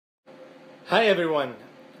Hi everyone,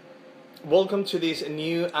 welcome to this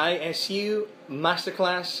new ISU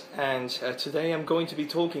Masterclass, and today I'm going to be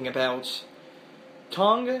talking about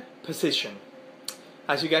tongue position.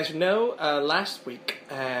 As you guys know, last week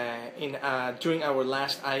during our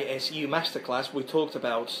last ISU Masterclass we talked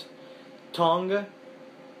about tongue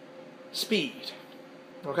speed.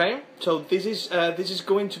 Okay, so this is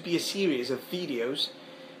going to be a series of videos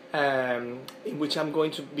in which I'm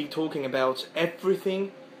going to be talking about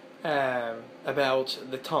everything about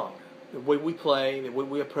the tongue, the way we play, the way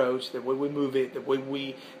we approach, the way we move it, the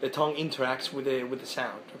way the tongue interacts with the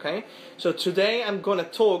sound. Okay, so today I'm gonna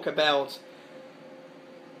talk about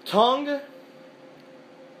tongue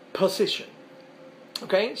position.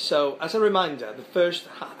 Okay, so as a reminder, the first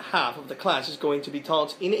half of the class is going to be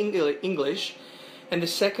taught in English, and the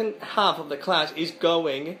second half of the class is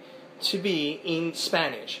going to be in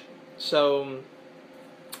Spanish. So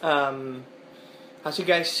as you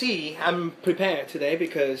guys see, I'm prepared today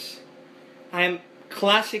because I am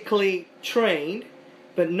classically trained,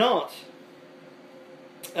 but not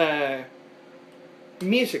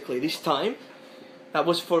musically this time. That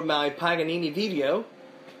was for my Paganini video.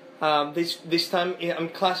 This time I'm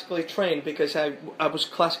classically trained because I was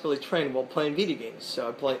classically trained while playing video games. So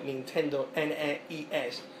I played Nintendo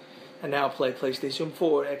NES, and now I play PlayStation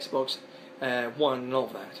 4, Xbox One, and all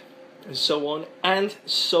that, and so on and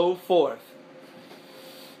so forth.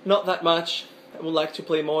 Not that much. I would like to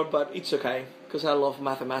play more, but it's okay because I love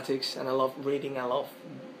mathematics and I love reading. I love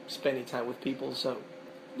spending time with people, so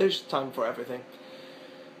there's time for everything.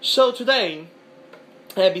 So today,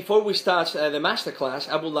 before we start the masterclass,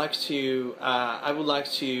 I would like to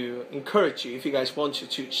encourage you, if you guys want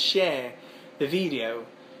to share the video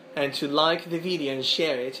and to like the video and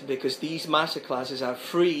share it, because these masterclasses are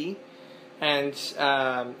free, and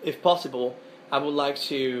if possible, I would like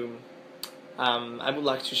to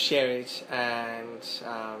share it and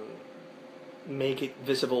make it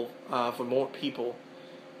visible for more people,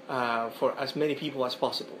 for as many people as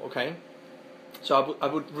possible. Okay, so I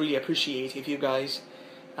would really appreciate if you guys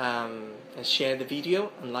share the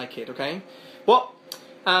video and like it. Okay, well,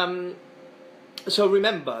 so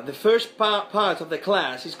remember, the first part of the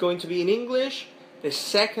class is going to be in English. The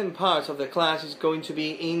second part of the class is going to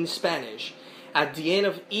be in Spanish. At the end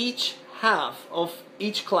of each half of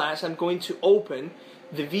each class, I'm going to open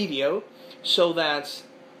the video so that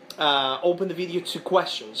open the video to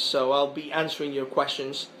questions. So I'll be answering your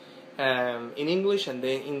questions in English and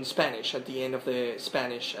then in Spanish at the end of the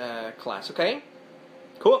Spanish class. Okay,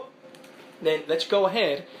 cool. Then let's go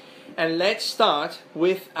ahead and let's start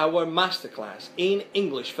with our masterclass in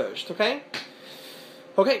English first. Okay.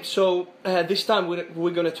 Okay. So this time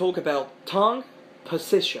we're going to talk about tongue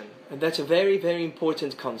position, and that's a very, very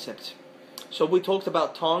important concept. So we talked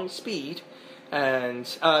about tongue speed, and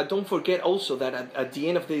don't forget also that at the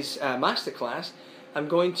end of this masterclass, I'm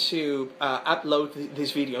going to upload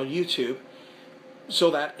this video on YouTube,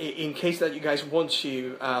 so that in case that you guys want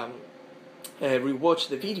to rewatch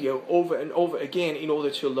the video over and over again in order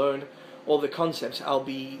to learn all the concepts I'll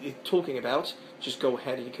be talking about, just go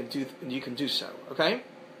ahead and you can do so. Okay,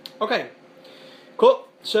 okay, cool.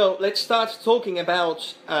 So let's start talking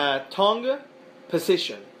about tongue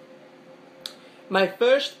position. My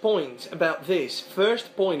first point about this,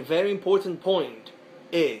 very important point,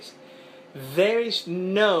 is there is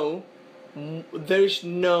no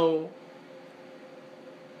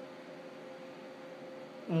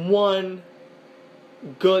one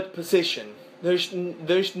good position.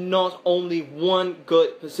 There's not only one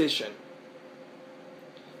good position.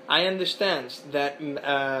 I understand that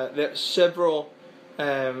there are several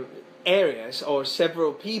areas or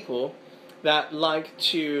several people that like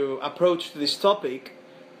to approach this topic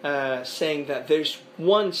saying that there's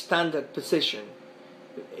one standard position,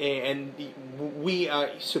 and we are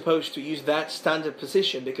supposed to use that standard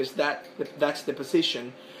position because that's the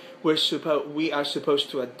position we are supposed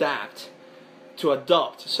to adopt,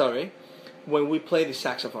 when we play the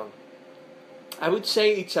saxophone. I would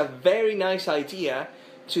say it's a very nice idea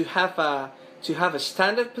to have a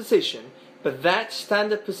standard position, but that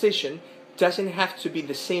standard position doesn't have to be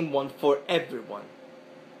the same one for everyone.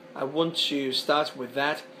 I want to start with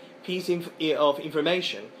that piece of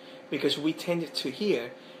information, because we tend to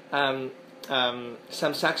hear some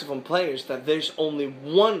saxophone players that there's only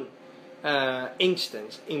one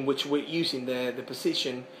instance in which we're using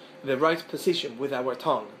the right position with our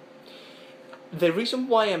tongue. The reason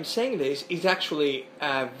why I'm saying this is actually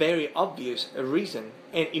a very obvious reason,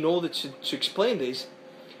 and in order to explain this,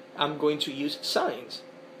 I'm going to use science.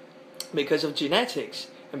 Because of genetics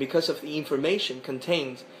and because of the information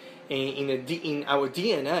contained in our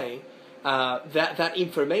DNA, that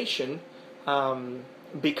information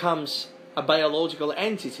becomes a biological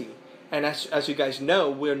entity. And as you guys know,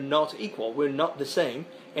 we're not equal. We're not the same.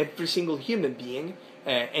 Every single human being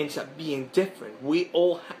ends up being different. We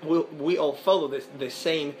all follow the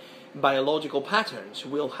same biological patterns.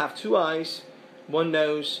 We'll have 2 eyes, 1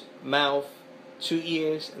 nose, mouth, 2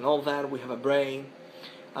 ears, and all that. We have a brain.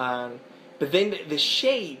 But then the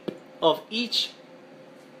shape of each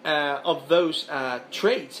of those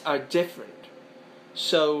traits are different.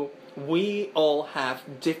 So we all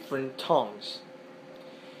have different tongues.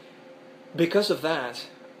 Because of that,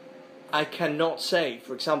 I cannot say,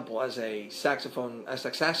 for example, as a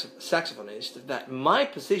saxophonist, that my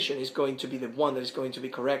position is going to be the one that is going to be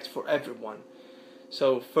correct for everyone.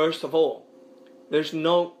 So first of all, there's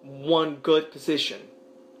no one good position.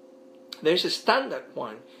 There's a standard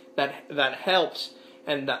one that helps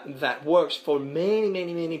and that works for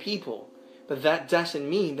many people. But that doesn't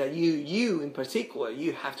mean that you in particular,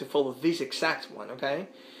 you have to follow this exact one, okay?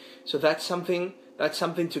 So that's something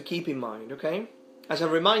to keep in mind, okay? As a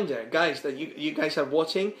reminder, guys, that you guys are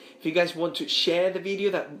watching, if you guys want to share the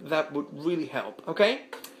video, that would really help, okay?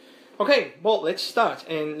 Okay, well, let's start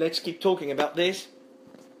and let's keep talking about this.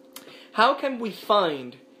 How can we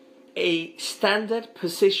find a standard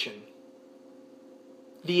position?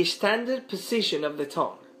 The standard position of the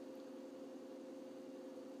tongue.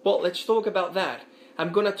 Well, let's talk about that.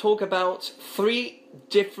 I'm going to talk about 3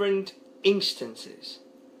 different instances.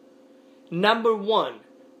 Number 1,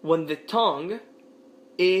 when the tongue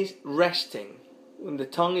is resting, when the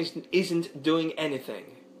tongue isn't doing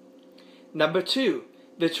anything. Number 2,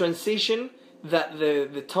 the transition that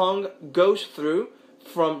the tongue goes through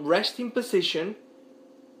from resting position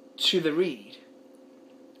to the reed.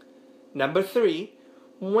 Number 3,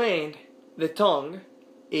 when the tongue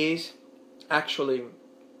is actually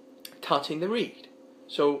touching the reed.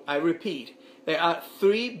 So I repeat, there are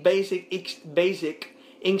 3 basic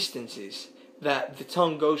instances that the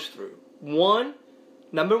tongue goes through.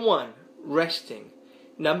 Number 1, resting.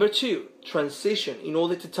 Number 2, transition in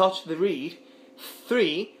order to touch the reed.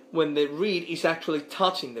 3, when the reed is actually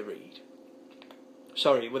touching the reed.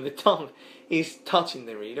 Sorry, when the tongue is touching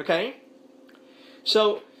the reed, okay?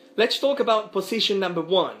 So let's talk about position number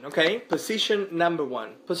 1, okay? Position number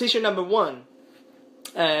 1. Position number 1,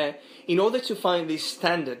 in order to find this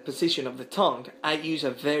standard position of the tongue, I use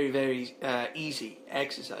a very easy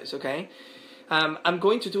exercise, okay? I'm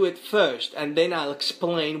going to do it first, and then I'll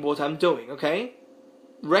explain what I'm doing, okay?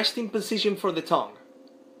 Resting position for the tongue.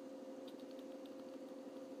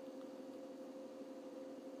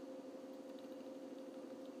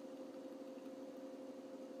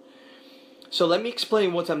 So let me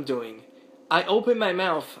explain what I'm doing. I open my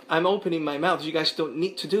mouth. I'm opening my mouth. You guys don't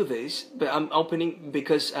need to do this, but I'm opening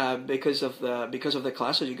because of the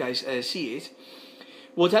class, so you guys see it.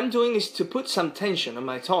 What I'm doing is to put some tension on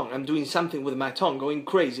my tongue. I'm doing something with my tongue, going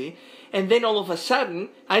crazy, and then all of a sudden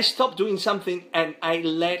I stop doing something and I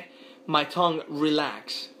let my tongue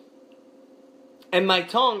relax. And my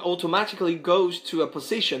tongue automatically goes to a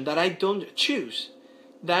position that I don't choose.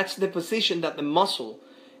 That's the position that the muscle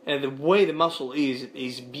and the way the muscle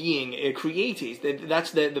is being created.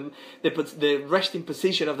 That's the resting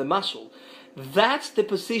position of the muscle. That's the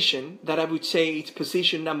position that I would say it's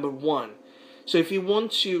position number 1. So if you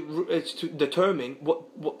want to determine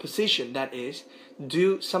what position that is,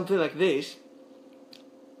 do something like this.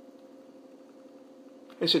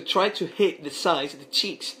 And so try to hit the sides, the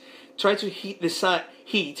cheeks. Try to hit the side,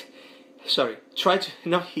 try to,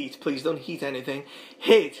 not heat, please don't heat anything.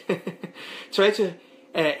 Hit. Try to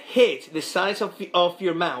hit the sides of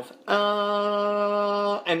your mouth.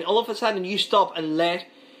 And all of a sudden you stop and let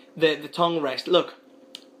the tongue rest. Look.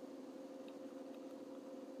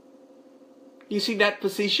 You see that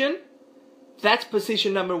position? That's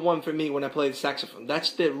position number 1 for me when I play the saxophone.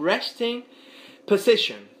 That's the resting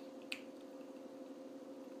position.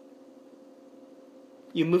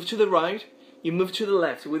 You move to the right, you move to the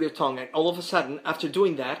left with your tongue, and all of a sudden, after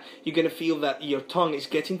doing that, you're going to feel that your tongue is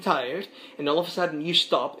getting tired, and all of a sudden you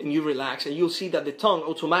stop and you relax, and you'll see that the tongue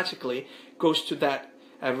automatically goes to that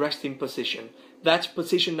resting position. That's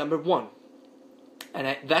position number 1.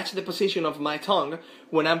 And that's the position of my tongue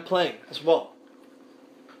when I'm playing as well.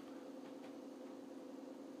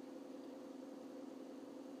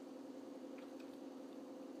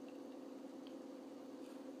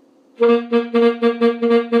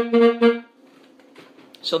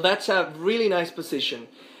 So that's a really nice position.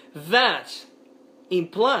 That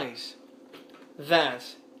implies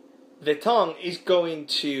that the tongue is going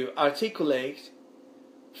to articulate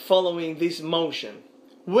following this motion,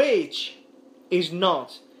 which is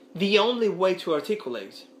not the only way to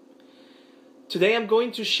articulate. Today I'm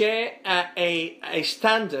going to share a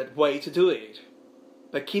standard way to do it.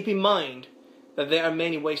 But keep in mind that there are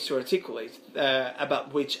many ways to articulate,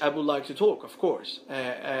 about which I would like to talk, of course,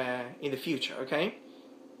 in the future, okay?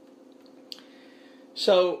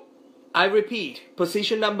 So, I repeat,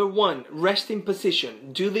 position number 1, resting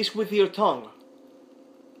position. Do this with your tongue.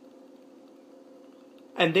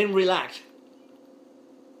 And then relax.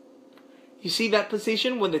 You see that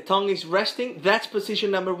position when the tongue is resting? That's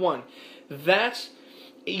position number 1. That's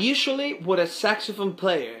usually what a saxophone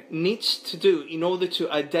player needs to do in order to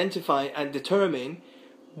identify and determine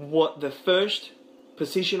what the first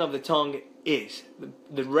position of the tongue is.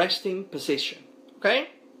 The resting position.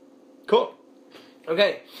 Okay? Cool.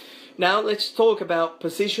 Okay. Now let's talk about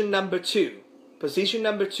position number 2. Position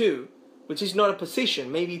number 2, which is not a position,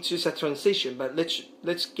 maybe it's just a transition, but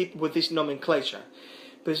let's keep with this nomenclature.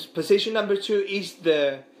 Position number 2 is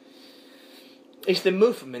the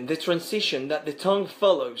movement, the transition that the tongue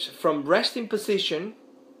follows from resting position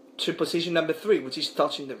to position number 3, which is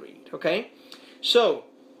touching the reed, okay? So,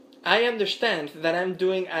 I understand that I'm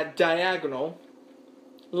doing a diagonal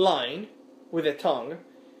line with the tongue,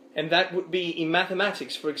 and that would be, in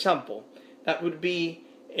mathematics, for example, that would be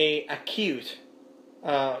a acute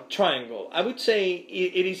triangle. I would say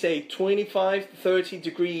it is a 25-30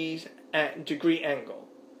 degree angle.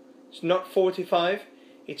 It's not 45,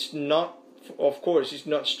 it's not, of course, it's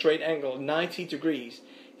not straight angle, 90 degrees.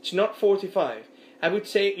 It's not 45. I would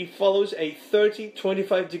say it follows a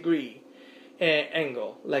 30-25 degree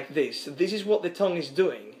angle, like this. So this is what the tongue is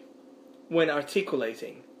doing when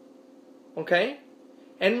articulating. Okay?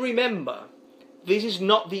 And remember, this is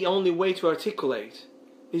not the only way to articulate.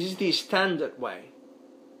 This is the standard way.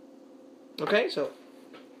 Okay, so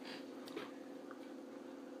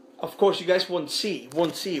of course you guys won't see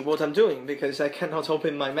what I'm doing because I cannot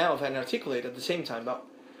open my mouth and articulate at the same time, but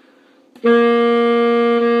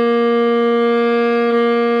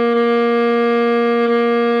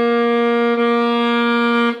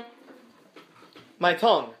my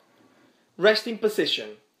tongue, resting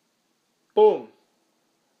position, boom.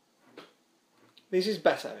 This is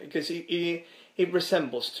better because it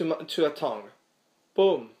resembles to a tongue.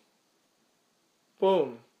 Boom.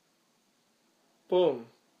 Boom. Boom.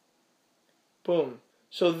 Boom.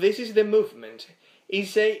 So this is the movement.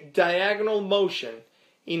 It's a diagonal motion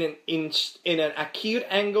in an acute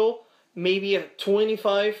angle, maybe a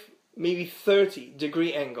 25, maybe 30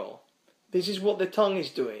 degree angle. This is what the tongue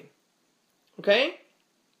is doing. Okay?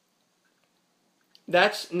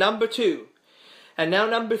 That's number 2. And now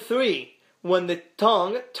number 3. When the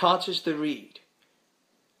tongue touches the reed.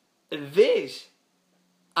 This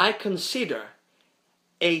I consider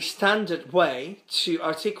a standard way to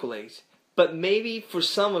articulate. But maybe for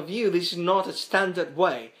some of you this is not a standard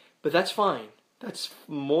way. But that's fine. That's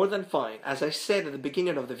more than fine. As I said at the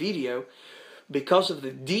beginning of the video, because of the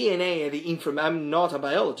DNA and the information, I'm not a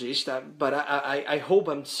biologist, but I hope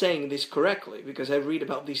I'm saying this correctly because I read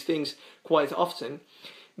about these things quite often.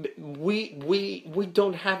 We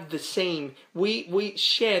don't have the same, we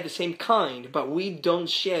share the same kind, but we don't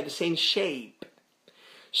share the same shape.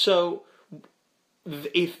 So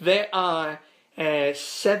if there are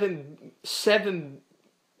 7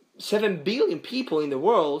 billion people in the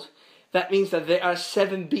world, that means that there are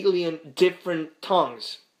 7 billion different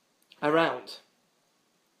tongues around.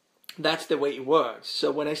 That's the way it works.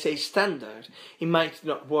 So when I say standard, it might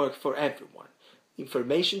not work for everyone.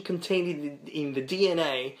 Information contained in the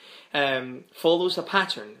DNA follows a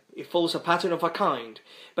pattern. It follows a pattern of a kind,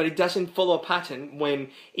 but it doesn't follow a pattern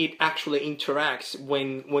when it actually interacts.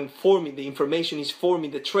 When forming the information is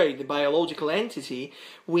forming the trait, the biological entity,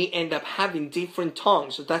 we end up having different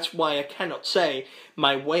tongues. So that's why I cannot say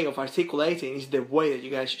my way of articulating is the way that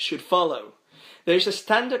you guys should follow. There's a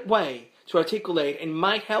standard way to articulate and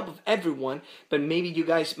might help of everyone, but maybe you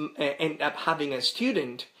guys end up having a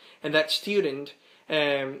student, and that student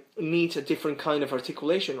needs a different kind of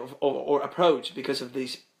articulation or approach because of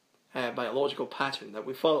this biological pattern that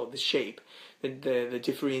we follow, the shape, the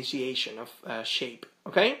differentiation of shape.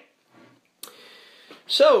 Okay?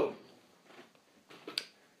 So,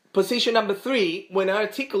 position number 3, when I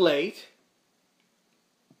articulate,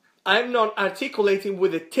 I'm not articulating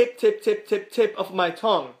with the tip of my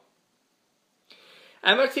tongue.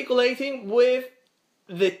 I'm articulating with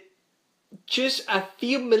just a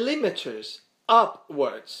few millimeters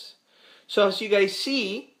upwards. So as you guys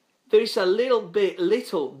see, there is a little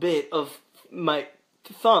bit of my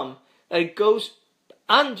thumb that goes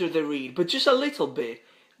under the reed, but just a little bit.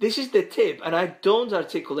 This is the tip, and I don't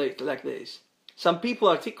articulate like this. Some people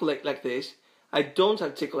articulate like this. I don't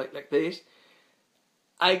articulate like this.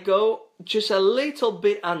 I go just a little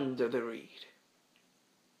bit under the reed.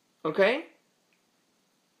 Okay?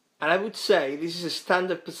 And I would say this is a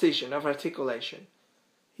standard position of articulation.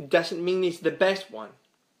 It doesn't mean it's the best one.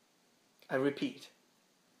 I repeat.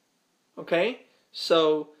 Okay?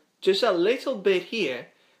 So, just a little bit here,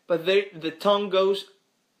 but the tongue goes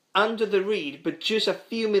under the reed, but just a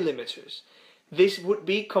few millimeters. This would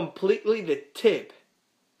be completely the tip.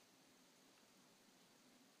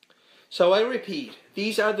 So I repeat,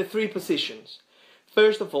 these are the three positions.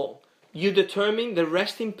 First of all, you determine the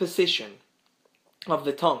resting position of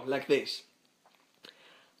the tongue, like this.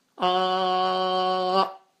 And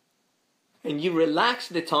you relax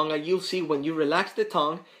the tongue, and you'll see when you relax the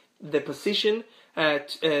tongue, the position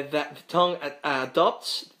that the tongue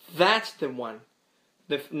adopts, that's the one.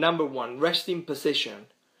 The number one, resting position.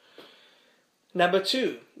 Number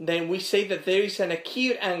two, then we say that there is an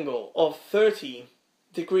acute angle of 30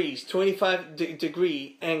 degrees, 25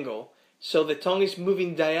 degree angle. So the tongue is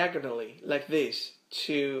moving diagonally like this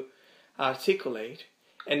to articulate.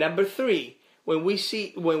 And number three, when we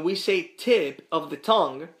say tip of the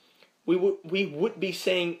tongue, we would be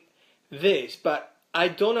saying this, but I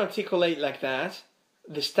don't articulate like that.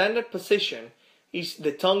 The standard position is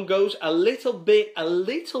the tongue goes a little bit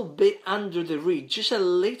under the reed, just a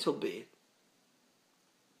little bit.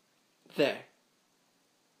 There.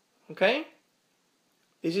 Okay?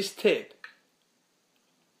 This is tip.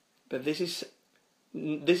 But this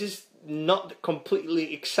is not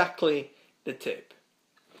completely exactly the tip.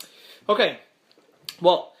 Okay.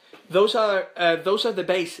 Well, those are the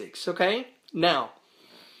basics, okay? Now,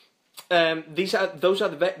 those are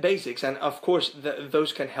the basics, and of course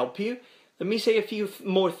those can help you. Let me say a few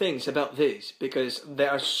more things about this, because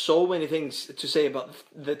there are so many things to say about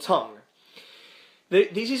the tongue.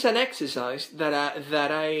 This is an exercise that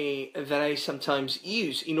I sometimes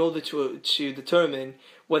use in order to determine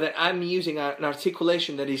whether I'm using an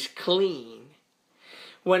articulation that is clean.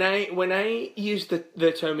 When I use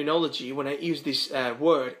the terminology, when I use this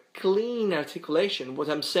word clean articulation, what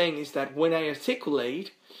I'm saying is that when I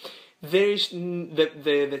articulate, there is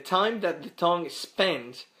the time that the tongue is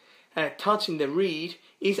spent touching the reed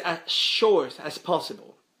is as short as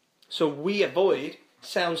possible. So we avoid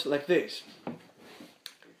sounds like this.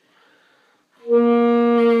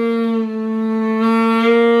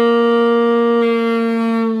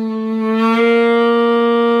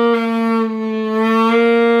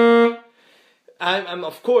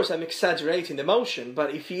 Of course, I'm exaggerating the motion,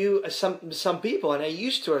 but if you, some people, and I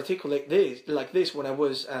used to articulate this like this when I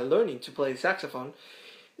was learning to play the saxophone,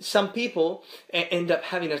 some people end up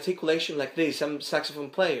having articulation like this, some saxophone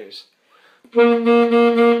players.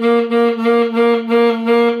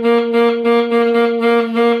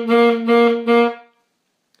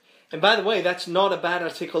 And by the way, that's not a bad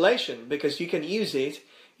articulation, because you can use it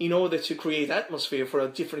in order to create atmosphere for a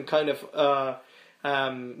different kind of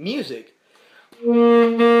music.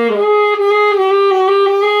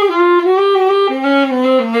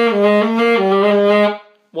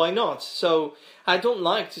 Why not? So I don't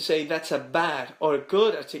like to say that's a bad or a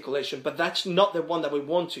good articulation, but that's not the one that we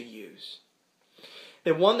want to use.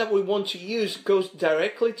 The one that we want to use goes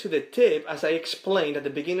directly to the tip, as I explained at the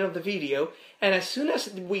beginning of the video, and as soon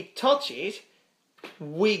as we touch it,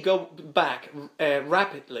 we go back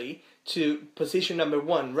rapidly to position number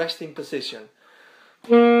one, resting position.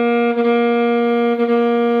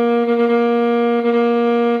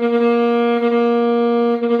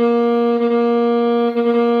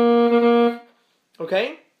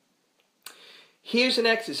 Okay? Here's an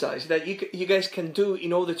exercise that you guys can do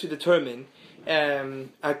in order to determine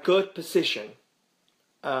a good position.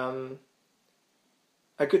 A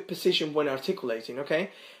good position when articulating,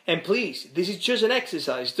 okay? And please, this is just an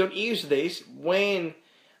exercise. Don't use this when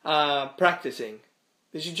practicing.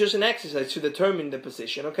 This is just an exercise to determine the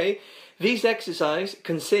position, okay? This exercise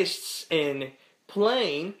consists in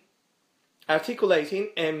playing, articulating,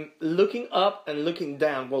 and looking up and looking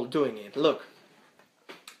down while doing it. Look.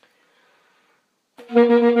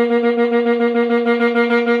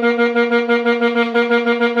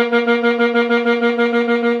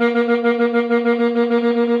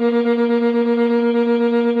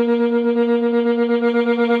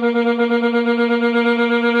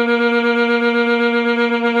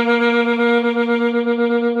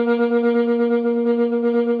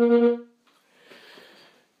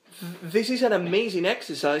 This is an amazing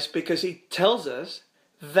exercise because it tells us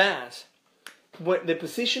that the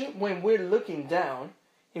position when we're looking down,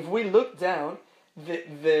 if we look down,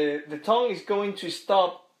 the tongue is going to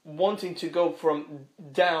stop wanting to go from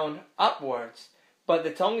down upwards, but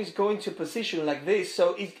the tongue is going to position like this,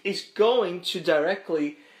 so it's going to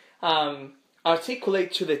directly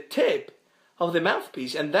articulate to the tip of the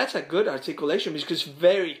mouthpiece, and that's a good articulation because it's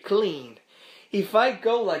very clean. If I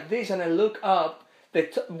go like this and I look up,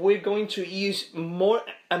 we're going to use more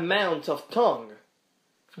amount of tongue.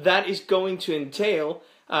 That is going to entail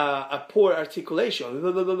a poor articulation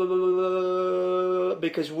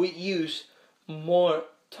because we use more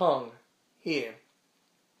tongue here.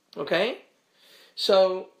 Okay,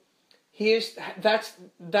 so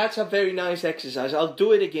that's a very nice exercise. I'll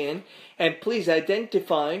do it again, and please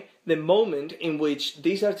identify the moment in which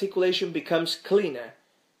this articulation becomes cleaner,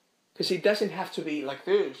 because it doesn't have to be like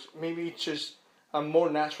this. Maybe it's just a more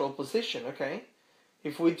natural position. Okay,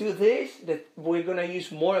 if we do this, that we're gonna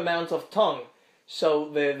use more amount of tongue, so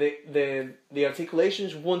the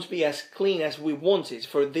articulations won't be as clean as we want it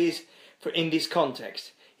in this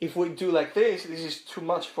context. If we do like this is too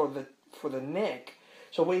much for the neck.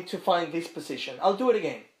 So we need to find this position. I'll do it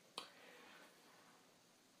again.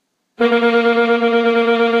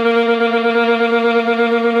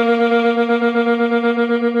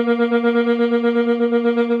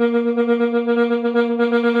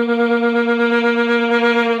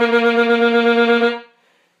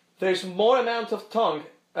 There's more amount of tongue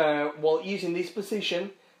while using this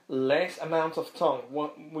position, less amount of tongue when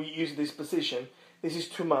we use this position. This is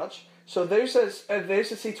too much. So there's a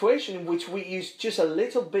situation in which we use just a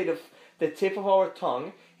little bit of the tip of our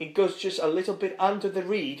tongue. It goes just a little bit under the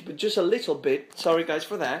reed, but just a little bit. Sorry guys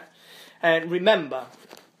for that. And remember,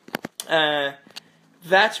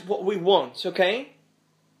 that's what we want, okay?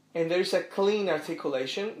 And there's a clean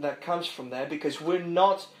articulation that comes from there because we're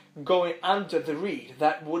not going under the reed.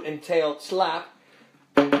 That would entail slap.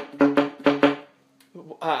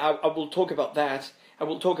 I will talk about that. I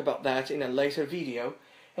will talk about that in a later video.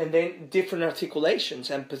 And then different articulations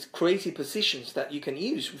and crazy positions that you can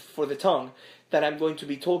use for the tongue that I'm going to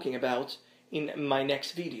be talking about in my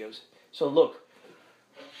next videos. So look.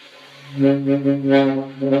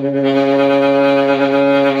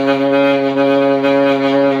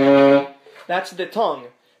 That's the tongue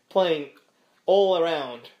playing all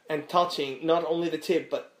around and touching not only the tip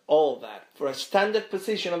but all that. For a standard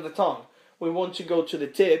position of the tongue, we want to go to the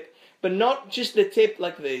tip, but not just the tip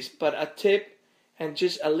like this, but a tip and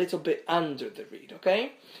just a little bit under the reed,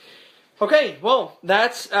 okay? Okay, well,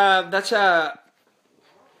 those are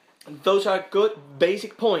good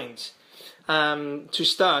basic points to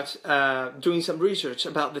start doing some research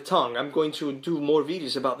about the tongue. I'm going to do more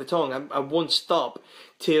videos about the tongue. I won't stop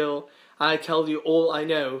till I tell you all I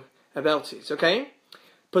know about it, okay?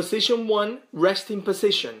 Position 1, resting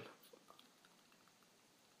position.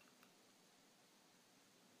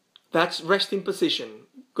 That's resting position.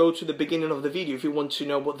 Go to the beginning of the video if you want to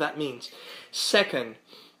know what that means. Second,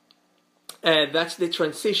 that's the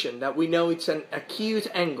transition, that we know it's an acute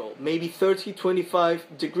angle, maybe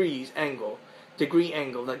 30-25 degrees angle, degree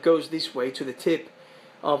angle that goes this way to the tip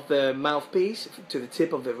of the mouthpiece, to the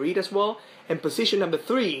tip of the reed as well. And position number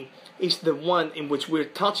 3 is the one in which we're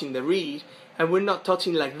touching the reed, and we're not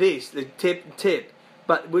touching like this, the tip,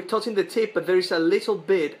 but we're touching the tip, but there is a little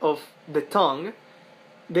bit of the tongue.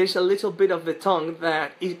 There's a little bit of the tongue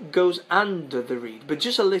that it goes under the reed, but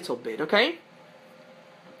just a little bit, okay?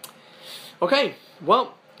 Okay,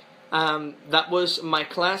 well, that was my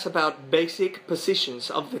class about basic positions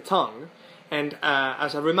of the tongue. And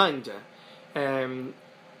as a reminder,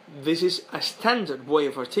 this is a standard way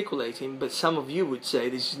of articulating, but some of you would say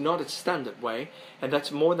this is not a standard way, and that's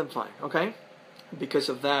more than fine, okay? Because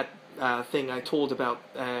of that thing I told about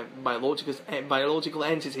biological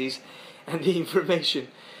entities and the information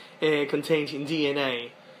contained in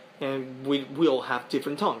DNA, and we all have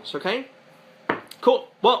different tongues, okay? Cool.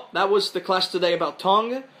 Well, that was the class today about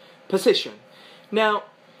tongue position. Now,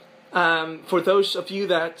 for those of you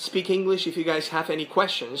that speak English, if you guys have any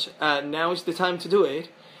questions, now is the time to do it.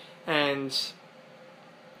 And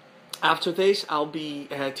after this, I'll be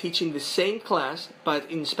teaching the same class, but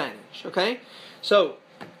in Spanish, okay? So,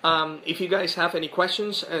 if you guys have any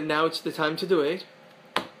questions, now it's the time to do it.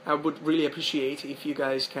 I would really appreciate if you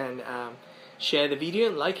guys can share the video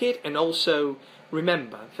and like it, and also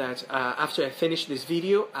remember that after I finish this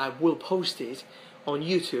video, I will post it on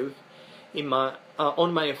YouTube in my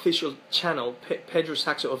on my official channel,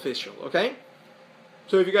 Pedrosaxo Official. Okay.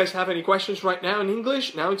 So if you guys have any questions right now in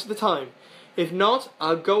English, now it's the time. If not,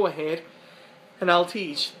 I'll go ahead and I'll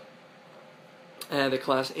teach the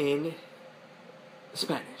class in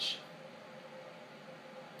Spanish.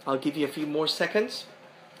 I'll give you a few more seconds.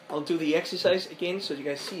 I'll do the exercise again so you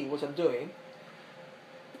guys see what I'm doing.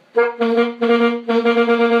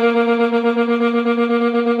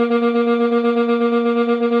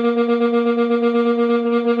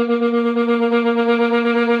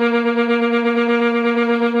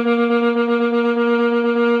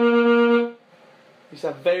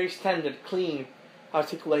 very standard, clean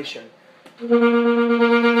articulation.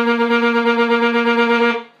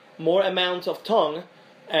 More amount of tongue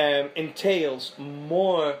entails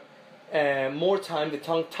more time the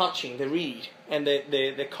tongue touching the reed, and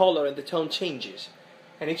the color and the tone changes.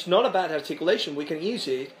 And it's not about articulation. We can use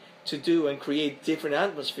it to do and create different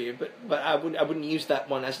atmosphere, but I wouldn't use that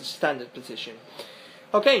one as a standard position.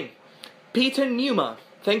 Okay, Peter Newma.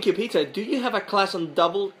 Thank you, Peter. Do you have a class on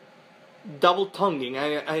double tonguing?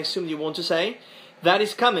 I assume you want to say that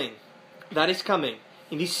is coming. That is coming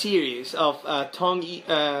in this series of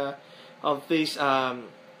of these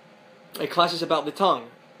classes about the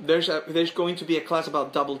tongue. There's going to be a class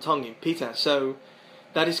about double tonguing, Peter. So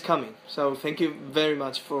that is coming. So thank you very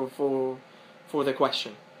much for the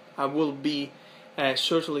question. I will be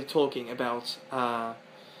certainly talking about that.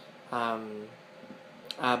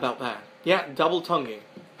 Yeah, double tonguing.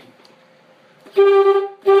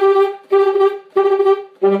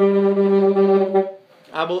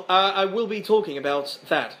 I will be talking about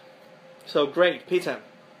that. So great, Peter.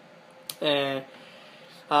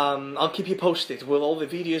 I'll keep you posted with all the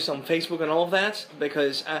videos on Facebook and all of that,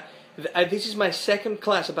 because this is my second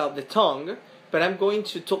class about the tongue, but I'm going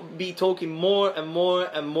to be talking more and more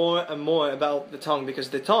about the tongue, because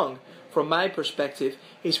the tongue, from my perspective,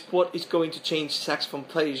 is what is going to change saxophone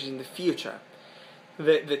players in the future.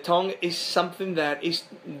 The tongue is something that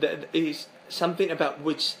is something about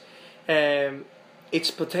which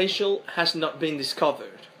its potential has not been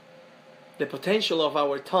discovered. The potential of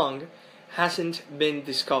our tongue hasn't been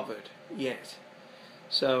discovered yet.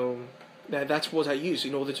 So that's what I use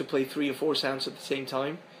in order to play 3 or 4 sounds at the same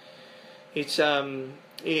time. It's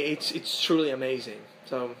truly amazing.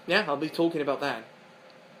 So yeah, I'll be talking about that.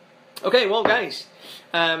 Okay, well guys,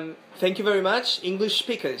 thank you very much, English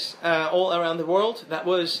speakers all around the world. That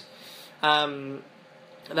was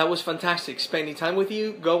fantastic spending time with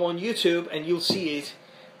you. Go on YouTube and you'll see it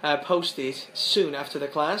posted soon after the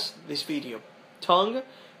class, this video. Tongue,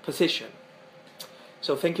 position.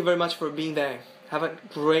 So thank you very much for being there. Have a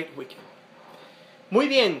great weekend. Muy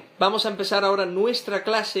bien, vamos a empezar ahora nuestra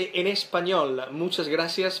clase en español. Muchas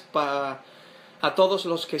gracias a todos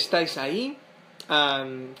los que estáis ahí.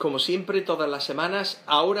 Como siempre, todas las semanas.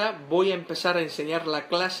 Ahora voy a empezar a enseñar la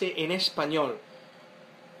clase en español.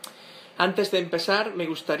 Antes de empezar, me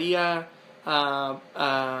gustaría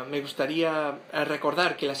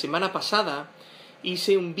recordar que la semana pasada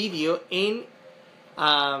hice un vídeo en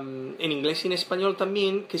inglés y en español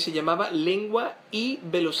también, que se llamaba Lengua y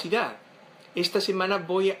Velocidad. Esta semana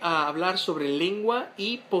voy a hablar sobre lengua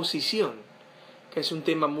y posición, que es un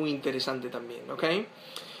tema muy interesante también, ¿ok?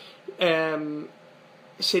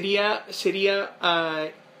 Sería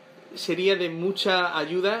de mucha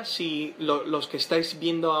ayuda si los que estáis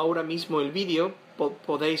viendo ahora mismo el vídeo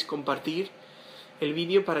podéis compartir el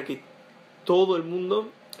vídeo para que todo el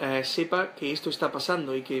mundo sepa que esto está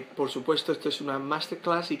pasando y que, por supuesto, esto es una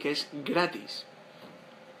masterclass y que es gratis.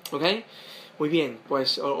 ¿Ok? Muy bien,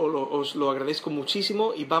 pues os lo agradezco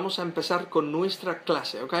muchísimo y vamos a empezar con nuestra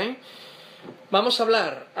clase, ¿ok? Vamos a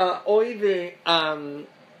hablar hoy de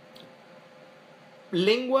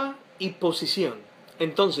lengua y posición.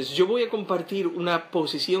 Entonces, yo voy a compartir una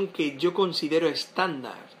posición que yo considero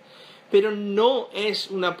estándar, pero no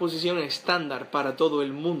es una posición estándar para todo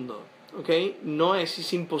el mundo, ¿ok? No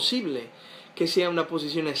es imposible que sea una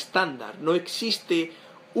posición estándar. No existe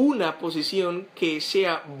una posición que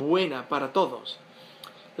sea buena para todos.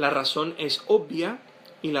 La razón es obvia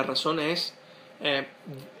y la razón es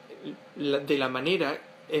de la manera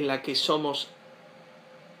en la que somos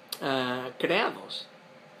creados.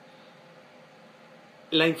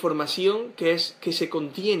 La información que se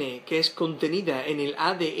contiene, que es contenida en el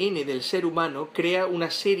ADN del ser humano, crea una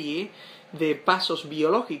serie de pasos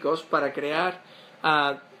biológicos para crear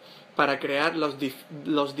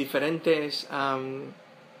los diferentes...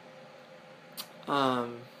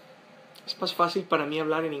 es más fácil para mí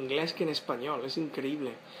hablar en inglés que en español, es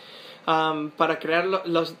increíble. Para crear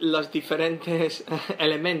los diferentes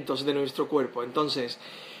elementos de nuestro cuerpo. Entonces,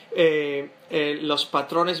 los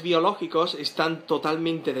patrones biológicos están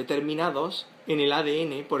totalmente determinados en el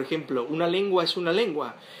ADN. Por ejemplo, una lengua es una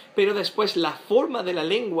lengua, pero después la forma de la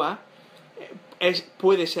lengua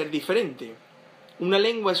puede ser diferente. Una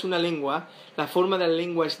lengua es una lengua, la forma de la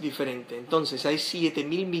lengua es diferente. Entonces hay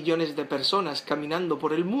 7.000 millones de personas caminando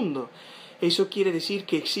por el mundo. Eso quiere decir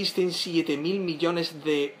que existen 7.000 millones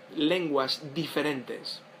de lenguas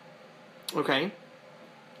diferentes. ¿Ok?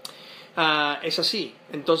 Es así.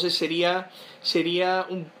 Entonces sería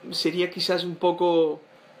quizás un poco,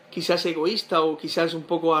 quizás egoísta o quizás un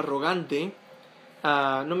poco arrogante.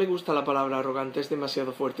 No me gusta la palabra arrogante, es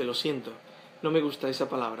demasiado fuerte, lo siento. no me gusta esa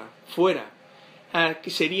palabra, fuera. Que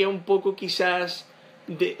sería un poco quizás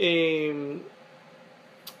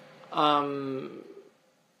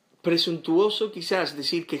presuntuoso quizás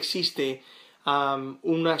decir que existe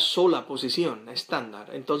una sola posición estándar.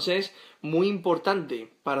 Entonces, muy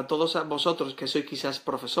importante para todos vosotros que sois quizás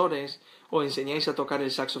profesores o enseñáis a tocar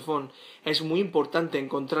el saxofón, es muy importante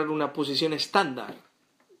encontrar una posición estándar.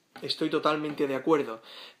 Estoy totalmente de acuerdo.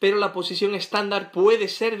 Pero la posición estándar puede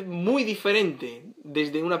ser muy diferente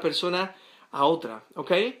desde una persona a otra,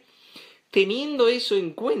 ¿ok? Teniendo eso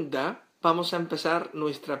en cuenta, vamos a empezar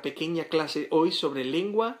nuestra pequeña clase hoy sobre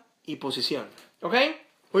lengua y posición, ¿ok?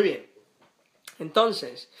 Muy bien.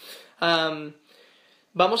 Entonces,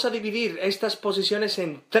 vamos a dividir estas posiciones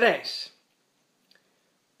en 3.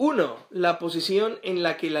 1, la posición en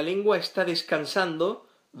la que la lengua está descansando.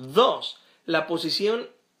 2, la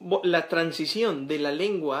transición de la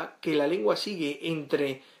lengua, que la lengua sigue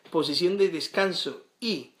entre posición de descanso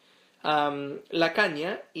y la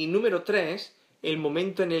caña. Y número 3, el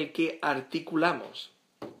momento en el que articulamos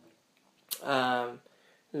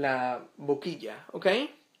la boquilla, ¿ok?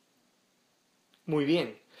 Muy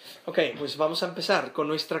bien. Ok, pues vamos a empezar con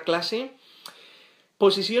nuestra clase.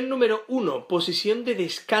 Posición número 1, posición de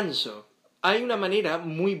descanso. Hay una manera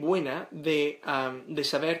muy buena de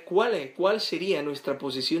saber cuál sería nuestra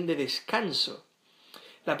posición de descanso.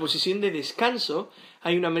 La posición de descanso,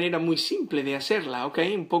 hay una manera muy simple de hacerla, ¿ok?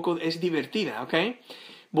 Un poco es divertida, ¿ok?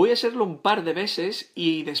 Voy a hacerlo un par de veces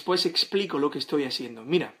y después explico lo que estoy haciendo.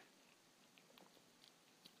 Mira.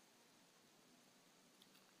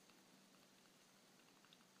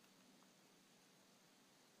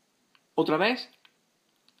 ¿Otra vez?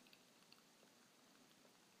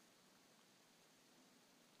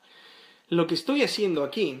 Lo que estoy haciendo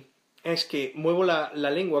aquí es que muevo la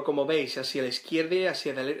lengua, como veis, hacia la izquierda y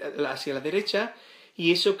hacia la derecha,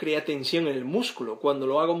 y eso crea tensión en el músculo. Cuando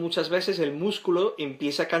lo hago muchas veces, el músculo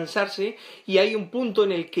empieza a cansarse y hay un punto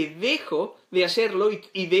en el que dejo de hacerlo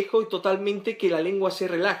y dejo totalmente que la lengua se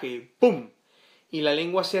relaje. ¡Pum! Y la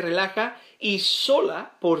lengua se relaja y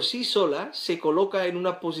sola, por sí sola, se coloca en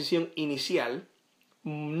una posición inicial,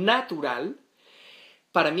 natural.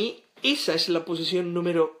 Para mí, esa es la posición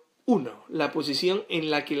número 1, la posición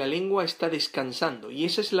en la que la lengua está descansando. Y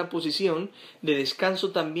esa es la posición de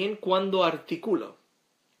descanso también cuando articulo.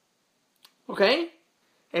 ¿Ok?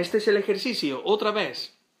 Este es el ejercicio. Otra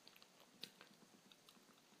vez.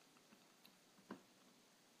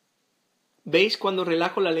 ¿Veis cuando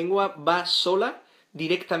relajo la lengua va sola,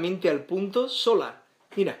 directamente al punto? Sola.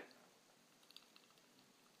 Mira.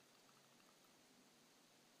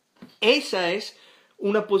 Esa es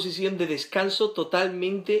una posición de descanso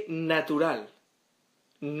totalmente natural,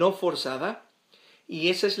 no forzada, y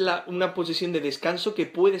esa es una posición de descanso que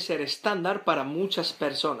puede ser estándar para muchas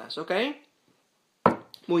personas, ¿ok?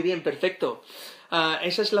 Muy bien, perfecto.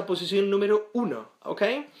 Esa es la posición número 1, ¿ok?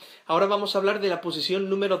 Ahora vamos a hablar de la posición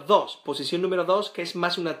número 2. Posición número 2, que es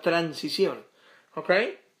más una transición, ¿ok?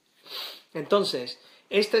 Entonces,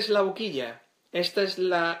 esta es la boquilla, esta es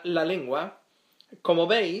la lengua. Como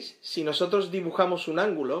veis, si nosotros dibujamos un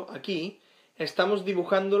ángulo aquí, estamos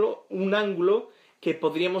dibujándolo un ángulo que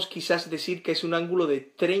podríamos quizás decir que es un ángulo de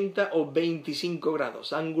 30 o 25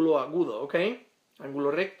 grados, ángulo agudo, ¿ok?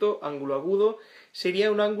 Ángulo recto, ángulo agudo,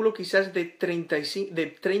 sería un ángulo quizás de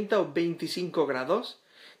 30 o 25 grados.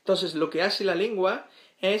 Entonces, lo que hace la lengua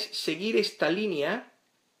es seguir esta línea,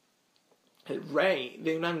 el ray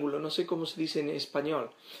de un ángulo, no sé cómo se dice en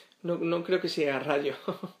español. No creo que sea rayo.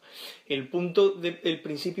 El punto el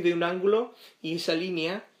principio de un ángulo y esa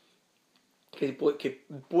línea que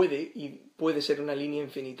puede ser una línea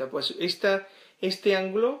infinita. Pues este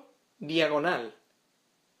ángulo diagonal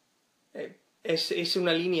es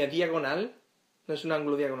una línea diagonal. No es un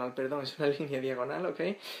ángulo diagonal, perdón, es una línea diagonal, ¿ok?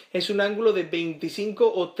 Es un ángulo de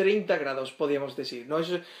 25 o 30 grados, podríamos decir.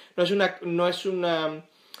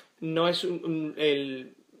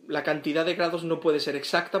 La cantidad de grados no puede ser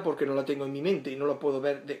exacta porque no la tengo en mi mente y no la puedo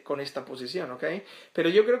ver con esta posición, ¿ok? Pero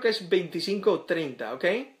yo creo que es 25 o 30, ¿ok?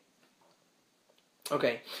 Ok,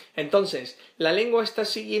 entonces, la lengua está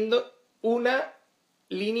siguiendo una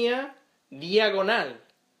línea diagonal.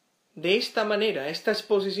 De esta manera, esta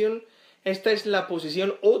es la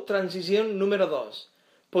posición o transición número 2.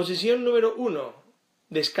 Posición número 1,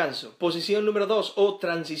 descanso. Posición número 2, o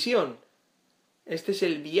transición. Este es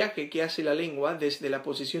el viaje que hace la lengua desde la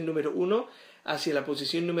posición número 1 hacia la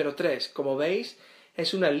posición número 3. Como veis,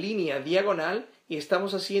 es una línea diagonal y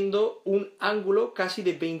estamos haciendo un ángulo casi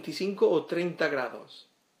de 25 o 30 grados.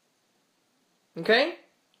 ¿Ok?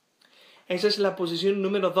 Esa es la posición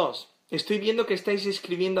número 2. Estoy viendo que estáis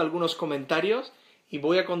escribiendo algunos comentarios y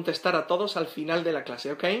voy a contestar a todos al final de la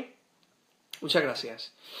clase, ¿ok? Muchas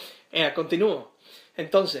gracias. Continúo.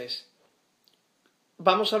 Entonces,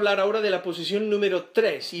 vamos a hablar ahora de la posición número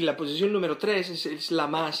 3, y la posición número 3 es la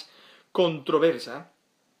más controversa,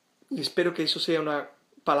 y espero que eso sea una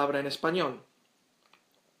palabra en español.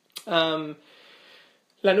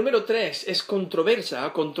 La número 3 es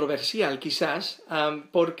controversa, controversial quizás,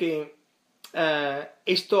 porque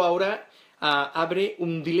esto ahora abre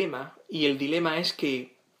un dilema, y el dilema es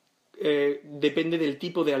que depende del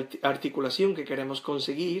tipo de articulación que queremos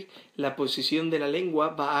conseguir, la posición de la lengua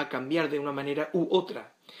va a cambiar de una manera u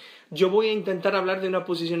otra. Yo voy a intentar hablar de una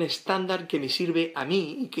posición estándar que me sirve a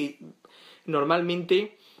mí y que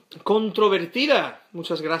normalmente controvertida.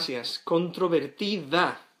 Muchas gracias.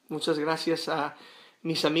 Controvertida. Muchas gracias a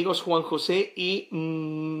mis amigos Juan José y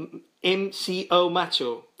MCO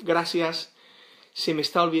Macho. Gracias. Se me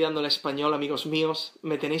está olvidando el español, amigos míos.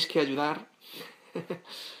 Me tenéis que ayudar.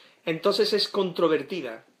 Entonces es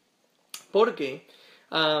controvertida. Porque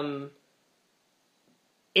en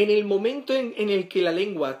el momento en el que la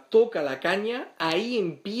lengua toca la caña, ahí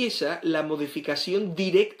empieza la modificación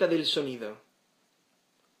directa del sonido.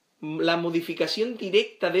 La modificación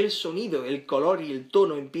directa del sonido, el color y el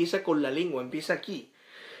tono empieza con la lengua, empieza aquí.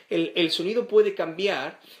 El sonido puede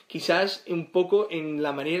cambiar quizás un poco en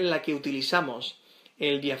la manera en la que utilizamos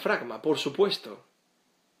el diafragma, por supuesto.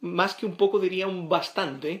 Más que un poco diría un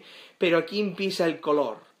bastante, pero aquí empieza el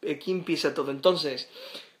color, aquí empieza todo. Entonces,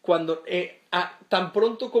 cuando tan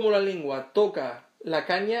pronto como la lengua toca la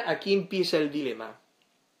caña, aquí empieza el dilema.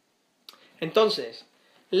 Entonces,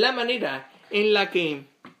 la manera en la que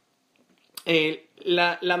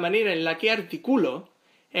la manera en la que articulo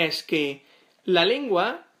es que la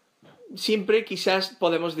lengua siempre quizás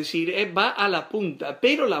podemos decir va a la punta,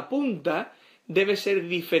 pero la punta debe ser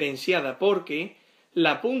diferenciada porque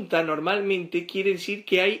la punta normalmente quiere decir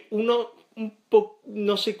que hay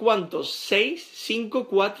no sé cuántos, 6, 5,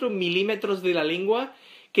 4 milímetros de la lengua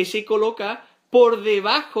que se coloca por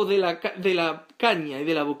debajo de la caña y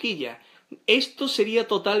de la boquilla. Esto sería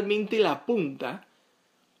totalmente la punta,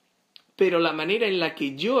 pero la manera en la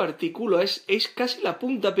que yo articulo es casi la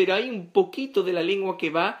punta, pero hay un poquito de la lengua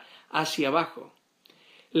que va hacia abajo.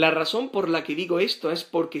 La razón por la que digo esto es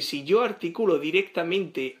porque si yo articulo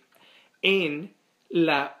directamente en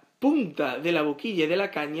la punta de la boquilla y de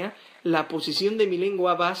la caña, la posición de mi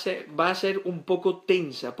lengua va a ser un poco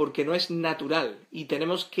tensa porque no es natural y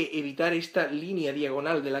tenemos que evitar esta línea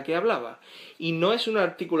diagonal de la que hablaba. Y no es una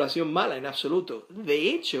articulación mala en absoluto.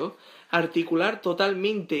 De hecho, articular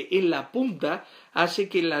totalmente en la punta hace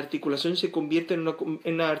que la articulación se convierta en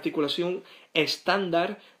una articulación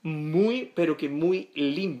estándar pero que muy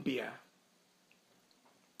limpia.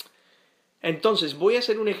 Entonces voy a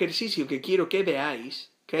hacer un ejercicio que quiero que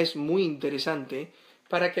veáis, que es muy interesante,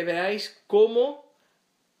 para que veáis cómo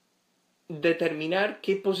determinar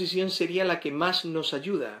qué posición sería la que más nos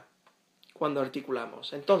ayuda cuando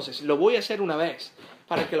articulamos. Entonces, lo voy a hacer una vez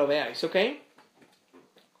para que lo veáis, ¿ok?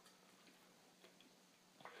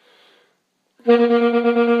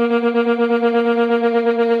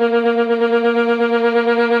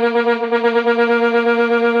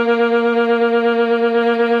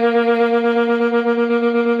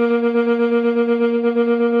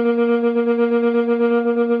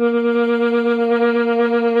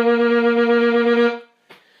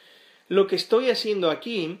 Lo que estoy haciendo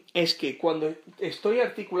aquí es que cuando estoy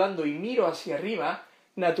articulando y miro hacia arriba,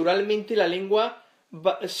 naturalmente la lengua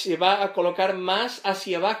se va a colocar más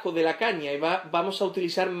hacia abajo de la caña y vamos a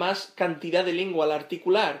utilizar más cantidad de lengua al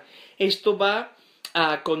articular. Esto va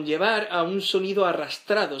a conllevar a un sonido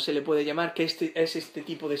arrastrado, se le puede llamar, que es este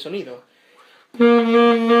tipo de sonido.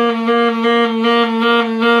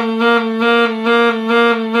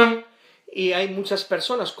 Y hay muchas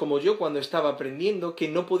personas, como yo, cuando estaba aprendiendo, que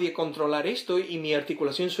no podía controlar esto y mi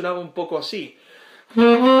articulación sonaba un poco así.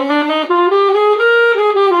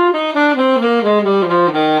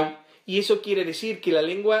 Y eso quiere decir que la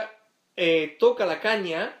lengua toca la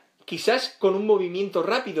caña, quizás con un movimiento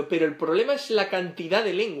rápido, pero el problema es la cantidad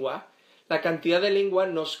de lengua. La cantidad de lengua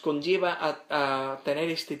nos conlleva a tener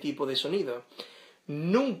este tipo de sonido.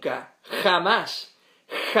 Nunca, jamás,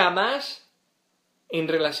 jamás, en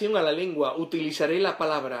relación a la lengua, utilizaré la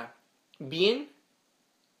palabra bien,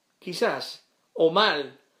 quizás, o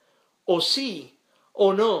mal, o sí,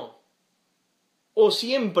 o no, o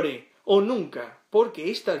siempre, o nunca, porque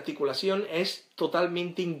esta articulación es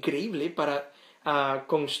totalmente increíble para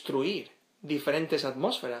construir diferentes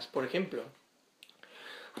atmósferas, por ejemplo.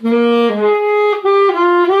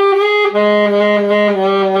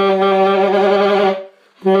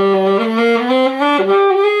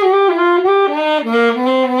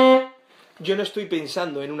 estoy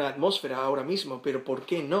pensando en una atmósfera ahora mismo, pero ¿por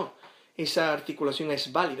qué no? Esa articulación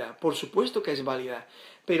es válida, por supuesto que es válida,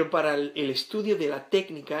 pero para el estudio de la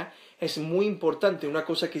técnica es muy importante, una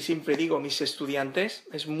cosa que siempre digo a mis estudiantes,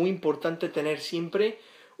 es muy importante tener siempre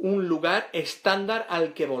un lugar estándar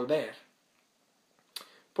al que volver.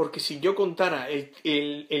 Porque si yo contara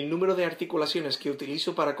el número de articulaciones que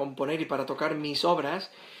utilizo para componer y para tocar mis obras,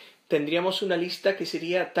 tendríamos una lista que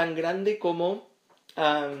sería tan grande como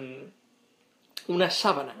una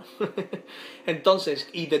sábana. Entonces,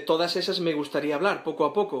 y de todas esas me gustaría hablar poco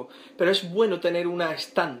a poco, pero es bueno tener una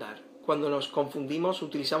estándar. Cuando nos confundimos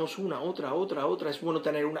utilizamos una, otra, es bueno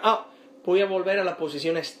tener una... voy a volver a la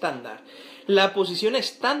posición estándar. La posición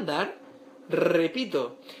estándar,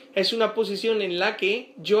 repito, es una posición en la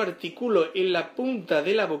que yo articulo en la punta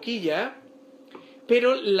de la boquilla,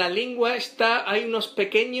 pero la lengua está, hay unos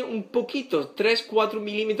pequeños, un poquito, 3-4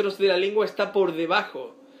 milímetros de la lengua está por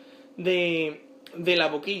debajo de la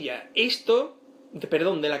boquilla.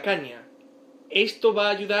 De la caña. Esto va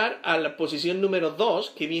a ayudar a la posición número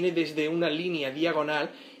 2, que viene desde una línea diagonal,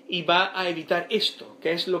 y va a evitar esto,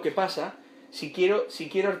 que es lo que pasa si quiero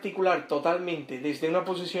articular totalmente desde una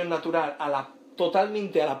posición natural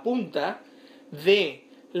totalmente a la punta de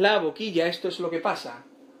la boquilla. Esto es lo que pasa.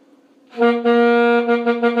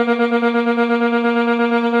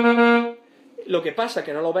 Lo que pasa,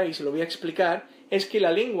 que no lo veis, lo voy a explicar, es que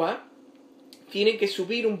la lengua tiene que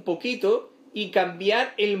subir un poquito y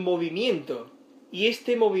cambiar el movimiento. Y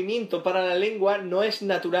este movimiento para la lengua no es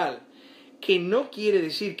natural, que no quiere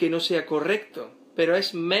decir que no sea correcto, pero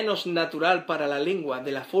es menos natural para la lengua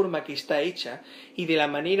de la forma que está hecha y de la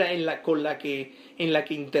manera en la que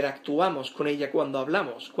interactuamos con ella cuando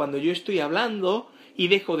hablamos. Cuando yo estoy hablando y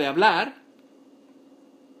dejo de hablar,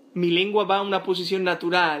 mi lengua va a una posición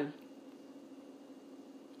natural.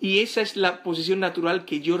 Y esa es la posición natural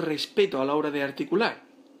que yo respeto a la hora de articular.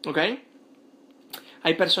 ¿Ok?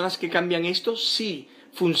 ¿Hay personas que cambian esto? Sí.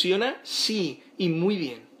 ¿Funciona? Sí. Y muy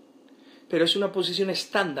bien. Pero es una posición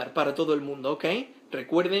estándar para todo el mundo. ¿Ok?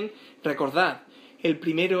 Recordad,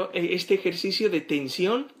 este ejercicio de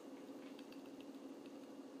tensión,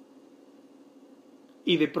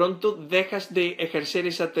 y de pronto dejas de ejercer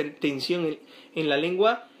esa tensión en la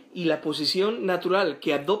lengua, y la posición natural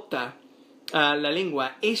que adopta a la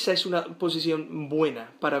lengua, esa es una posición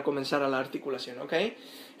buena para comenzar a la articulación, ¿ok?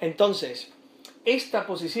 Entonces, esta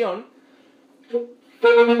posición,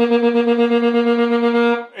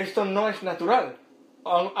 esto no es natural,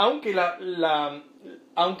 aunque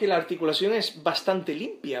la articulación es bastante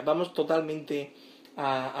limpia, vamos totalmente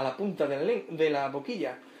a la punta de la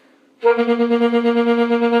boquilla.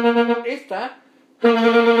 Esta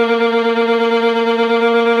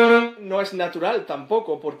no es natural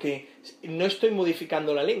tampoco, porque no estoy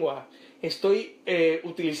modificando la lengua, estoy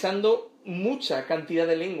utilizando mucha cantidad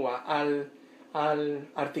de lengua al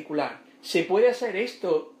articular. ¿Se puede hacer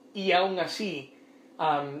esto y aún así,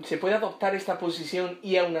 se puede adoptar esta posición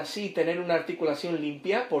y aún así tener una articulación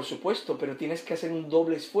limpia? Por supuesto, pero tienes que hacer un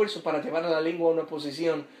doble esfuerzo para llevar a la lengua a una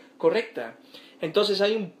posición correcta. Entonces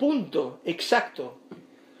hay un punto exacto.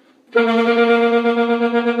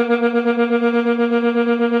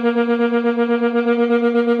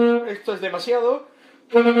 Esto es demasiado.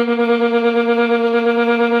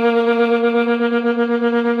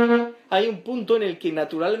 Hay un punto en el que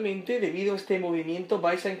naturalmente, debido a este movimiento,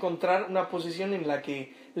 vais a encontrar una posición en la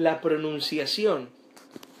que la pronunciación,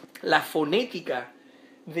 la fonética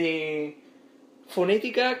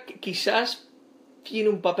quizás tiene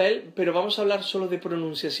un papel, pero vamos a hablar solo de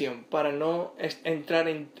pronunciación para no entrar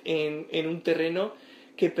en un terreno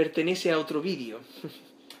que pertenece a otro vídeo.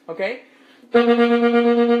 ¿Ok?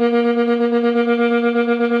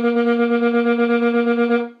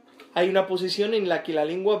 Hay una posición en la que la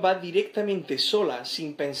lengua va directamente sola,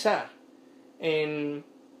 sin pensar en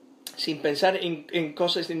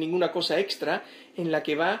cosas, en ninguna cosa extra, en la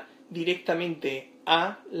que va directamente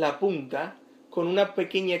a la punta con una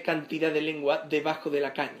pequeña cantidad de lengua debajo de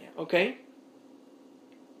la caña, ¿ok?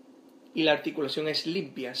 Y la articulación es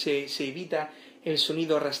limpia, se evita el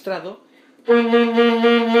sonido arrastrado.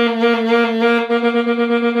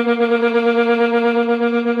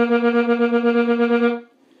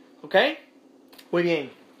 ¿Ok? Muy bien.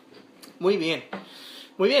 Muy bien.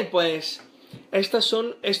 Muy bien, pues estos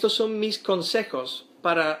son mis consejos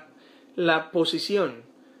para la posición.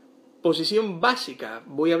 Posición básica,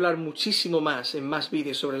 voy a hablar muchísimo más en más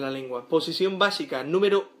vídeos sobre la lengua. Posición básica,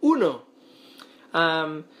 número 1.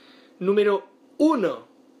 Número 1,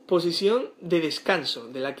 posición de descanso,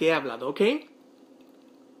 de la que he hablado, ¿ok?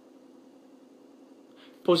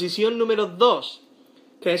 Posición número 2,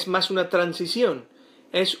 que es más una transición,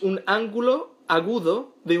 es un ángulo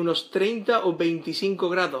agudo de unos 30 o 25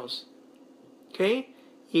 grados. ¿Ok?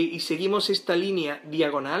 Y seguimos esta línea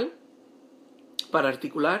diagonal para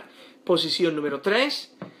articular. Posición número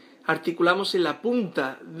 3. Articulamos en la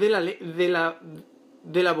punta de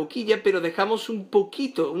la boquilla, pero dejamos un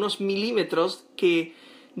poquito, unos milímetros, que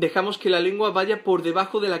dejamos que la lengua vaya por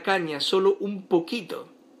debajo de la caña, solo un poquito.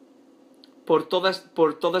 Por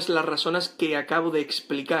todas las razones que acabo de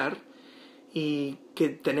explicar y que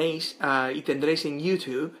tenéis y tendréis en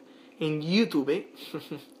YouTube,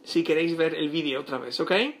 si queréis ver el vídeo otra vez,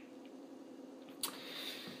 ¿ok?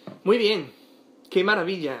 Muy bien, qué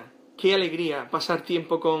maravilla, qué alegría pasar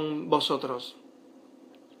tiempo con vosotros.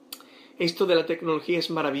 Esto de la tecnología es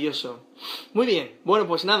maravilloso. Muy bien, bueno,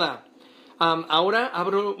 pues nada, ahora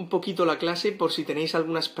abro un poquito la clase por si tenéis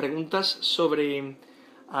algunas preguntas sobre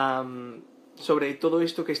todo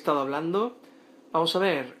esto que he estado hablando. Vamos a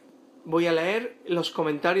ver, voy a leer los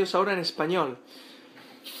comentarios ahora en español.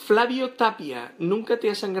 Flavio Tapia, ¿nunca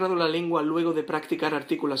te ha sangrado la lengua luego de practicar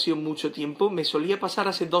articulación mucho tiempo? Me solía pasar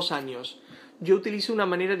hace 2 años. Yo utilizo una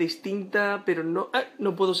manera distinta, pero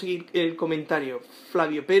no puedo seguir el comentario,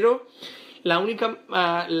 Flavio. Pero la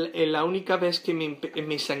única vez que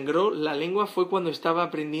me sangró la lengua fue cuando estaba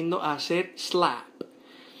aprendiendo a hacer slap,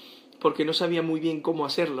 porque no sabía muy bien cómo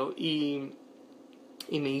hacerlo y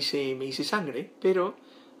me hice sangre. Pero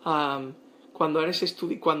cuando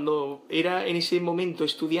era en ese momento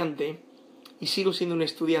estudiante, y sigo siendo un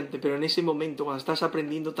estudiante, pero en ese momento, cuando estás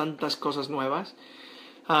aprendiendo tantas cosas nuevas,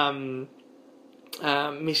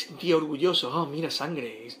 me sentía orgulloso. Oh, mira,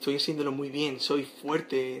 sangre, estoy haciéndolo muy bien, soy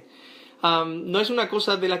fuerte. No es una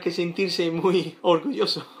cosa de la que sentirse muy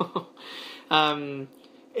orgulloso, al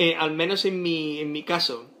menos en mi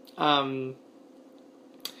caso.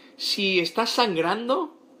 Si estás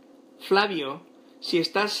sangrando, Flavio, si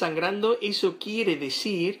estás sangrando, eso quiere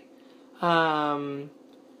decir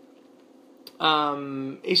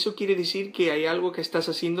que hay algo que estás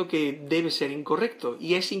haciendo que debe ser incorrecto.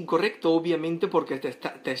 Y es incorrecto, obviamente, porque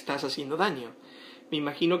te estás haciendo daño. Me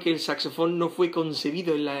imagino que el saxofón no fue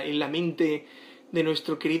concebido en la mente de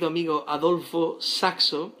nuestro querido amigo Adolfo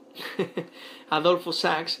Saxo, Adolfo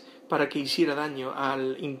Sax, para que hiciera daño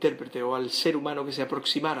al intérprete o al ser humano que se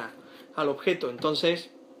aproximara al objeto.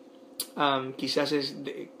 Entonces, quizás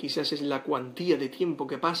es la cuantía de tiempo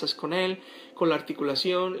que pasas con él, con la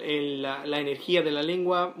articulación, la energía de la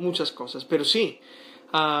lengua, muchas cosas. Pero sí,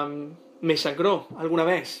 me sangró alguna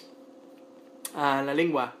vez la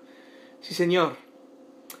lengua. Sí, señor.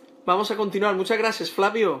 Vamos a continuar. Muchas gracias,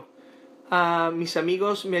 Flavio. Mis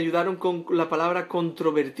amigos me ayudaron con la palabra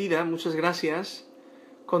controvertida. Muchas gracias.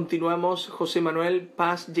 Continuamos. José Manuel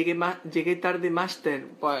Paz, llegué tarde, máster.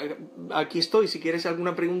 Aquí estoy, si quieres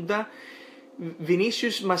alguna pregunta.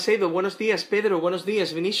 Vinicius Macedo, buenos días. Pedro, buenos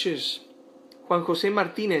días. Vinicius. Juan José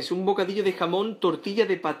Martínez, un bocadillo de jamón, tortilla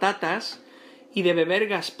de patatas y de beber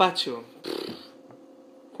gazpacho.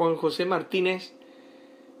 Juan José Martínez,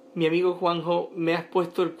 mi amigo Juanjo, me has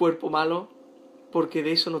puesto el cuerpo malo, porque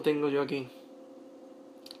de eso no tengo yo aquí.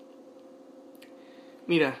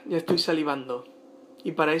 Mira, ya estoy salivando.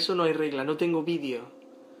 Y para eso no hay regla, no tengo vídeo.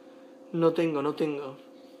 No tengo.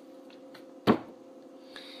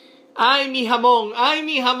 ¡Ay, mi jamón! ¡Ay,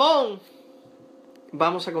 mi jamón!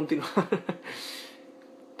 Vamos a continuar.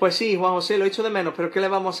 Pues sí, Juan José, lo echo de menos, pero ¿qué le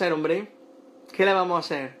vamos a hacer, hombre? ¿Qué le vamos a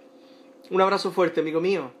hacer? Un abrazo fuerte, amigo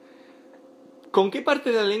mío. ¿Con qué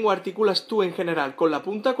parte de la lengua articulas tú en general? ¿Con la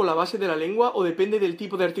punta, con la base de la lengua o depende del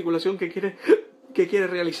tipo de articulación que quieres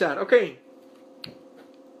realizar? Ok.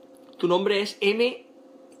 Tu nombre es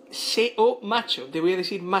MCO macho. Te voy a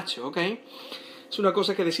decir macho, ¿ok? Es una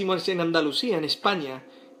cosa que decimos en Andalucía, en España.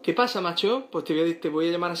 ¿Qué pasa, macho? Pues te voy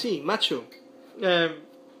a llamar así, macho.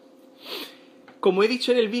 Como he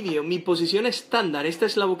dicho en el vídeo, mi posición estándar, esta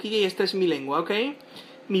es la boquilla y esta es mi lengua, ¿ok?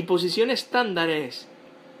 Mi posición estándar es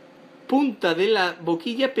punta de la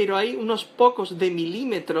boquilla, pero hay unos pocos de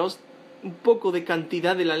milímetros, un poco de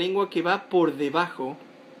cantidad de la lengua que va por debajo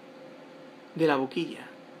de la boquilla.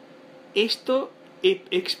 Esto he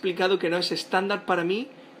explicado que no es estándar para mí,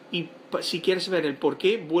 y si quieres ver el por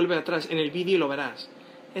qué, vuelve atrás en el vídeo y lo verás.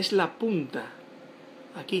 Es la punta,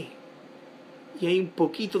 aquí. Y hay un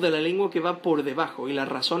poquito de la lengua que va por debajo, y las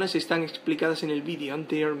razones están explicadas en el vídeo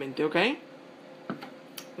anteriormente, ¿ok?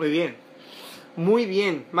 Muy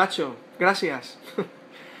bien, macho, gracias.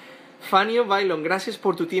 Fanio Bailon, gracias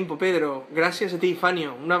por tu tiempo, Pedro. Gracias a ti,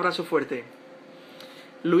 Fanio, un abrazo fuerte.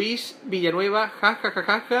 Luis Villanueva, ja.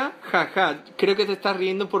 Creo que te estás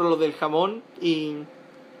riendo por lo del jamón y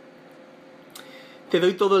te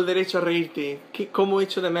doy todo el derecho a reírte. ¿Cómo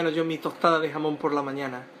echo de menos yo mi tostada de jamón por la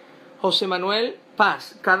mañana? José Manuel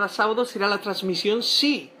Paz, ¿cada sábado será la transmisión?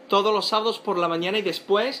 Sí, todos los sábados por la mañana y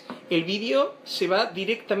después el vídeo se va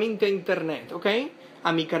directamente a internet, ¿ok?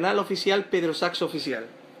 A mi canal oficial, Pedrosaxo Oficial.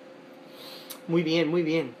 Muy bien, muy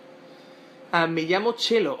bien. Me llamo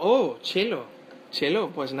Chelo. Oh, Chelo. Chelo,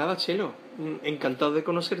 pues nada, Chelo. Encantado de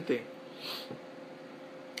conocerte.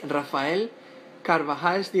 Rafael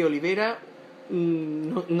Carvajal de Olivera,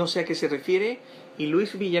 no sé a qué se refiere. Y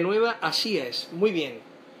Luis Villanueva, así es. Muy bien.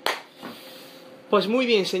 Pues muy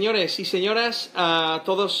bien, señores y señoras, a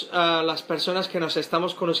todas las personas que nos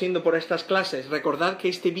estamos conociendo por estas clases, recordad que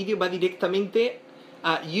este vídeo va directamente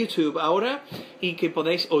a YouTube ahora y que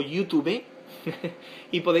podéis, o YouTube,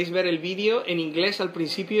 y podéis ver el vídeo en inglés al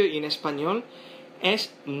principio y en español.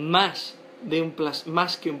 Es más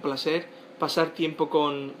que un placer pasar tiempo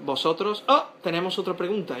con vosotros. ¡Oh! Tenemos otra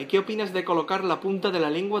pregunta. ¿Y qué opinas de colocar la punta de la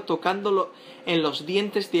lengua tocándolo en los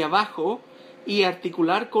dientes de abajo y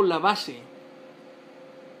articular con la base?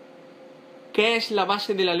 ¿Qué es la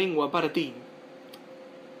base de la lengua para ti?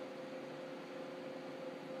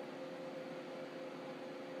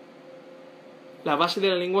 ¿La base de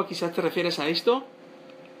la lengua quizás te refieres a esto?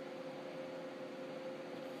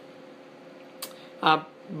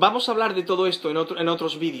 Vamos a hablar de todo esto en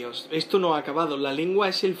otros vídeos. Esto no ha acabado. La lengua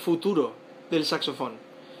es el futuro del saxofón.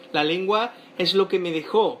 La lengua es lo que me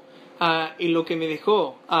dejó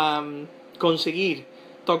conseguir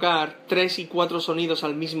tocar 3 y 4 sonidos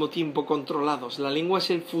al mismo tiempo controlados. La lengua es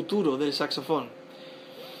el futuro del saxofón.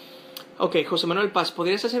 Ok, José Manuel Paz,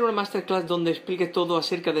 ¿podrías hacer una masterclass donde explique todo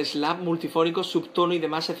acerca de slap, multifónico, subtono y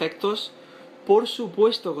demás efectos? Por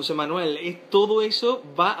supuesto, José Manuel, todo eso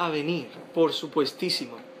va a venir, por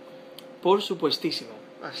supuestísimo. Por supuestísimo.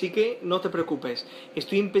 Así que no te preocupes.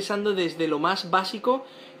 Estoy empezando desde lo más básico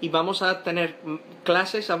y vamos a tener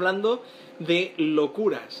clases hablando de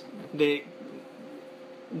locuras, de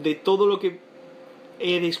todo lo que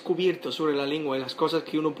he descubierto sobre la lengua y las cosas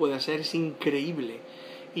que uno puede hacer. Es increíble.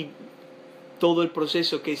 Y todo el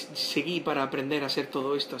proceso que seguí para aprender a hacer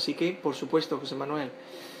todo esto. Así que, por supuesto, José Manuel.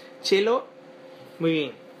 Chelo, muy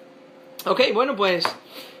bien. Ok, bueno, pues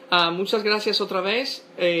muchas gracias otra vez.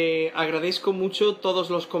 Agradezco mucho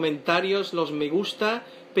todos los comentarios, los me gusta,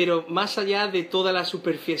 pero más allá de toda la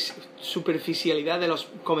superficialidad de los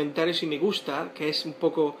comentarios y me gusta, que es un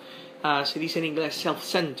poco, se dice en inglés,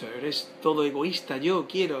 self-centered, es todo egoísta, yo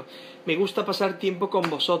quiero. Me gusta pasar tiempo con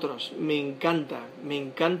vosotros, me encanta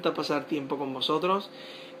pasar tiempo con vosotros,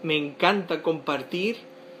 me encanta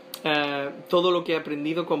compartir todo lo que he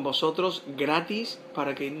aprendido con vosotros gratis,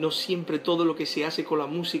 para que no siempre todo lo que se hace con la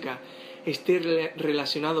música esté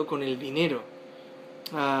relacionado con el dinero.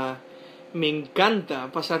 Me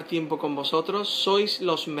encanta pasar tiempo con vosotros, sois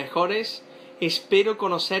los mejores. Espero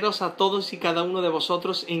conoceros a todos y cada uno de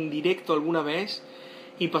vosotros en directo alguna vez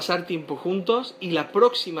y pasar tiempo juntos. Y la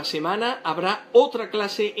próxima semana habrá otra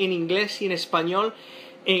clase en inglés y en español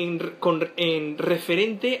en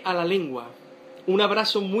referente a la lengua. Un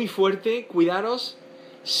abrazo muy fuerte, cuidaros.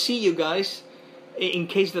 See you guys. In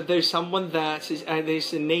case that there's someone that is,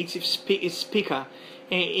 there's a native speaker,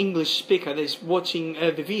 English speaker that is watching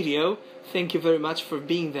the video, thank you very much for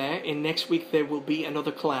being there. And next week there will be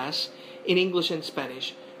another class in English and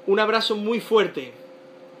Spanish. Un abrazo muy fuerte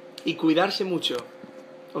y cuidarse mucho.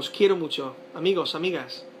 Os quiero mucho, amigos,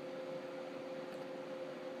 amigas.